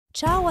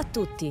Ciao a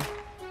tutti!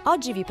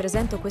 Oggi vi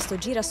presento questo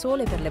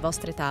girasole per le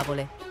vostre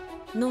tavole.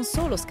 Non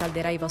solo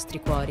scalderà i vostri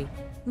cuori,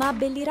 ma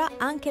abbellirà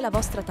anche la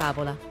vostra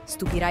tavola,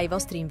 stupirà i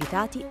vostri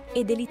invitati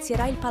e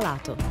delizierà il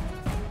palato.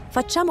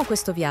 Facciamo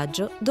questo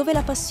viaggio dove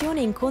la passione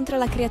incontra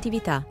la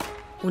creatività,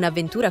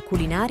 un'avventura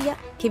culinaria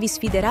che vi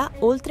sfiderà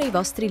oltre i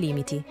vostri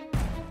limiti.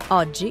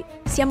 Oggi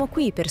siamo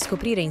qui per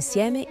scoprire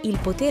insieme il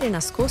potere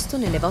nascosto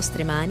nelle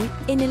vostre mani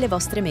e nelle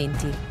vostre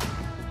menti.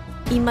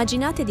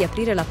 Immaginate di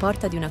aprire la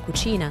porta di una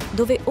cucina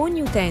dove ogni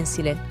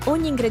utensile,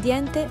 ogni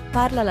ingrediente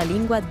parla la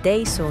lingua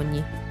dei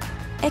sogni.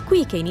 È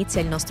qui che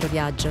inizia il nostro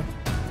viaggio,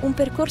 un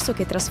percorso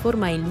che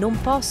trasforma il non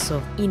posso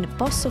in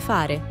posso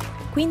fare.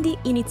 Quindi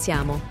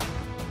iniziamo.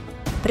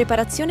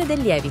 Preparazione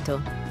del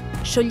lievito.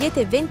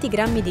 Sciogliete 20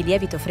 g di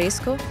lievito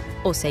fresco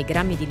o 6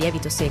 g di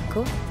lievito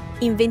secco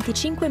in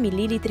 25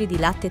 ml di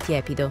latte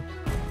tiepido.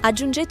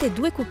 Aggiungete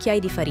 2 cucchiai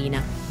di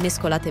farina,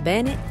 mescolate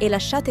bene e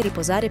lasciate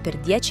riposare per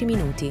 10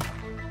 minuti.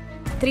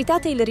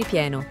 Tritate il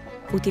ripieno.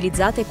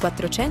 Utilizzate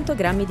 400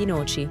 g di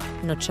noci,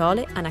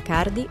 nocciole,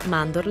 anacardi,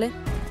 mandorle,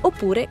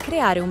 oppure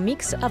creare un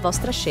mix a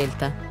vostra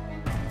scelta.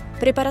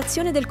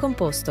 Preparazione del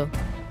composto.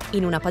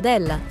 In una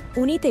padella,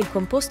 unite il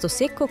composto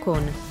secco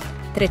con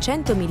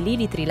 300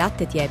 ml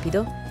latte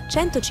tiepido,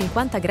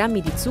 150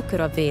 g di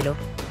zucchero a velo,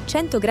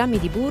 100 g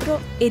di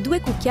burro e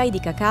 2 cucchiai di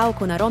cacao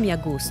con aromi a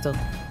gusto,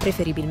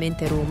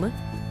 preferibilmente rum,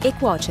 e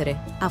cuocere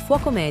a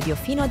fuoco medio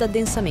fino ad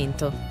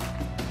addensamento.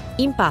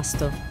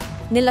 Impasto.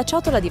 Nella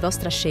ciotola di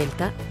vostra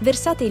scelta,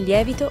 versate il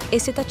lievito e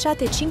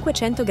setacciate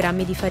 500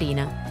 g di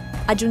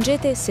farina.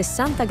 Aggiungete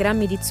 60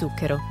 g di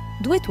zucchero,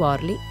 2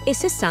 tuorli e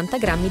 60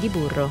 g di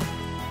burro.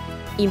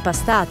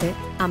 Impastate,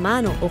 a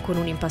mano o con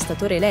un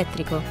impastatore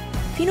elettrico,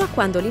 fino a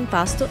quando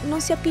l'impasto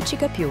non si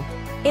appiccica più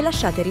e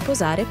lasciate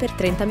riposare per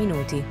 30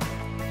 minuti.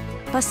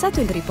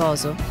 Passato il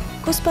riposo,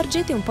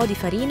 cospargete un po' di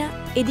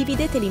farina e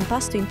dividete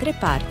l'impasto in 3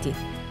 parti.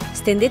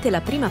 Stendete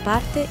la prima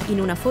parte in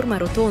una forma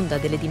rotonda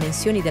delle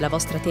dimensioni della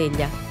vostra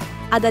teglia.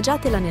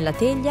 Adagiatela nella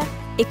teglia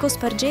e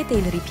cospargete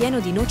il ripieno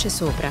di noce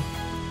sopra.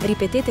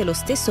 Ripetete lo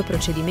stesso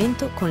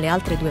procedimento con le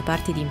altre 2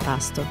 parti di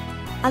impasto,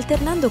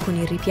 alternando con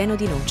il ripieno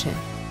di noce.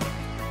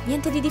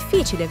 Niente di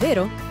difficile,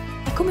 vero?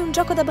 È come un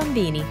gioco da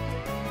bambini.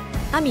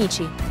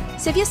 Amici,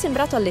 se vi è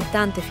sembrato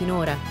allettante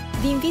finora,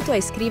 vi invito a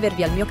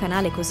iscrivervi al mio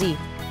canale così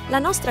la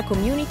nostra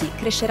community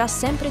crescerà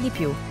sempre di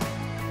più.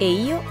 E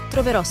io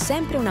troverò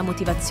sempre una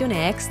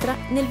motivazione extra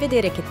nel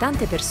vedere che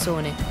tante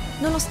persone,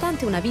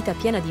 nonostante una vita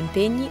piena di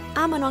impegni,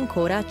 amano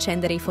ancora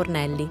accendere i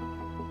fornelli.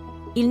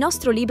 Il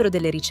nostro libro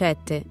delle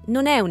ricette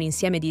non è un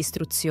insieme di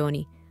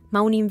istruzioni,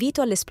 ma un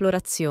invito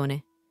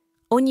all'esplorazione.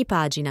 Ogni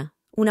pagina,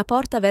 una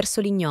porta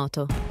verso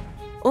l'ignoto.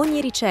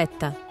 Ogni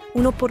ricetta,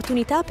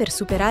 un'opportunità per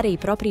superare i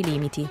propri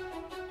limiti.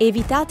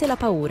 Evitate la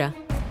paura.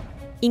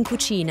 In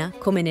cucina,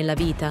 come nella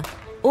vita,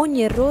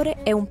 ogni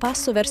errore è un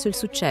passo verso il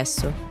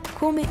successo.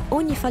 Come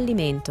ogni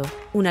fallimento,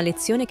 una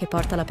lezione che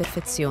porta alla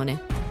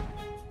perfezione.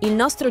 Il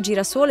nostro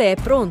girasole è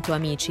pronto,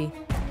 amici!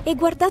 E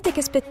guardate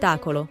che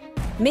spettacolo!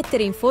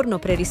 Mettere in forno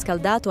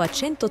preriscaldato a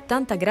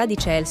 180 gradi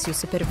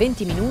Celsius per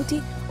 20 minuti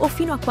o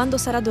fino a quando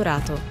sarà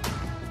dorato.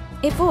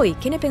 E voi,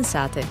 che ne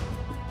pensate?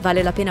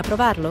 Vale la pena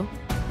provarlo?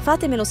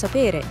 Fatemelo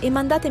sapere e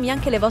mandatemi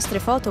anche le vostre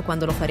foto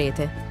quando lo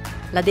farete.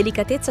 La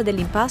delicatezza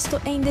dell'impasto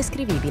è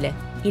indescrivibile.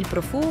 Il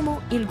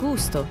profumo, il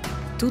gusto,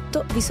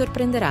 tutto vi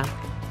sorprenderà.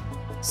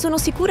 Sono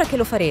sicura che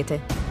lo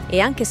farete e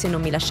anche se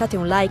non mi lasciate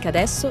un like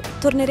adesso,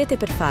 tornerete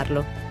per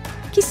farlo.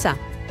 Chissà,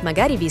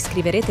 magari vi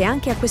iscriverete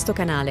anche a questo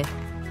canale.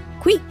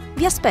 Qui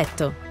vi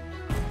aspetto!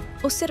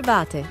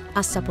 Osservate,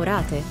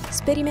 assaporate,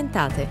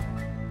 sperimentate.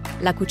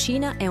 La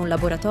cucina è un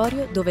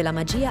laboratorio dove la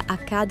magia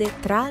accade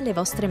tra le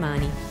vostre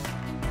mani.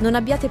 Non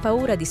abbiate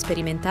paura di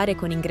sperimentare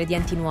con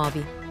ingredienti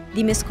nuovi,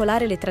 di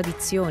mescolare le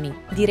tradizioni,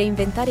 di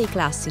reinventare i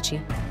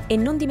classici e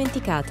non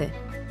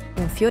dimenticate,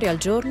 un fiore al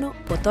giorno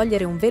può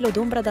togliere un velo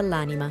d'ombra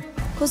dall'anima,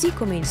 così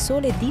come il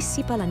sole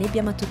dissipa la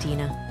nebbia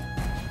mattutina.